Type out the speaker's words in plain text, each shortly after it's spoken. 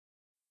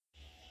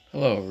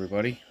Hello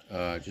everybody,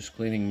 just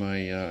cleaning my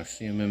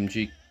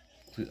cmmg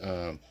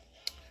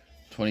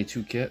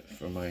 22 kit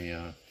for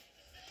my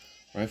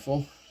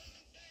rifle.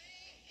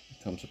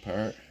 It comes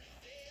apart.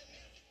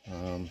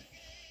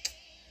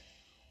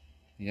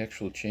 The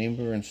actual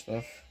chamber and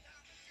stuff.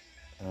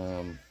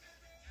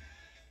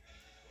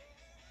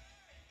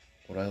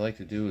 What I like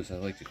to do is I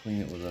like to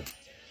clean it with a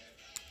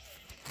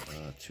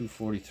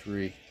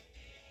 243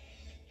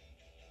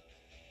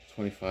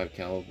 25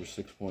 caliber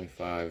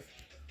 6.5.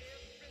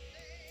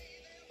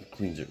 It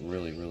cleans it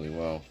really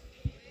well.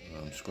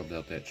 Scrubbed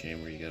out that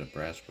chamber. You got a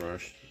brass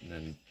brush, and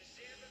then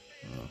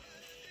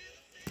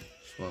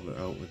swab it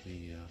out with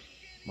the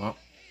mop.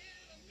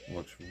 It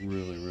looks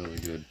really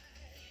good.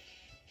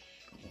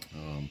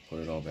 Put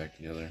it all back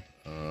together.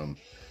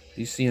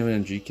 These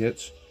cmmg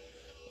kits,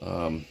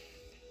 I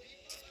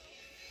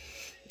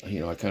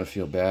kind of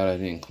feel bad I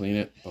didn't clean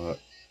it, but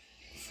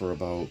for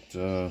about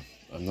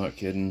I'm not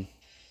kidding,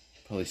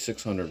 probably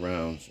 600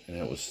 rounds, and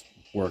it was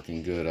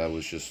working good. I'm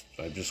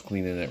just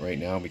cleaning it right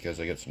now because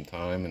I got some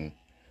time and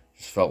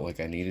just felt like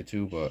I needed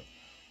to, but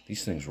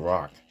these things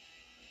rock.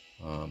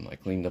 I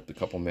cleaned up a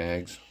couple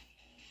mags,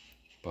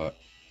 but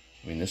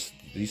I mean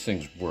these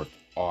things worked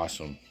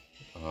awesome.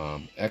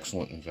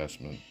 Excellent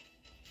investment.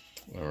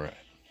 All right.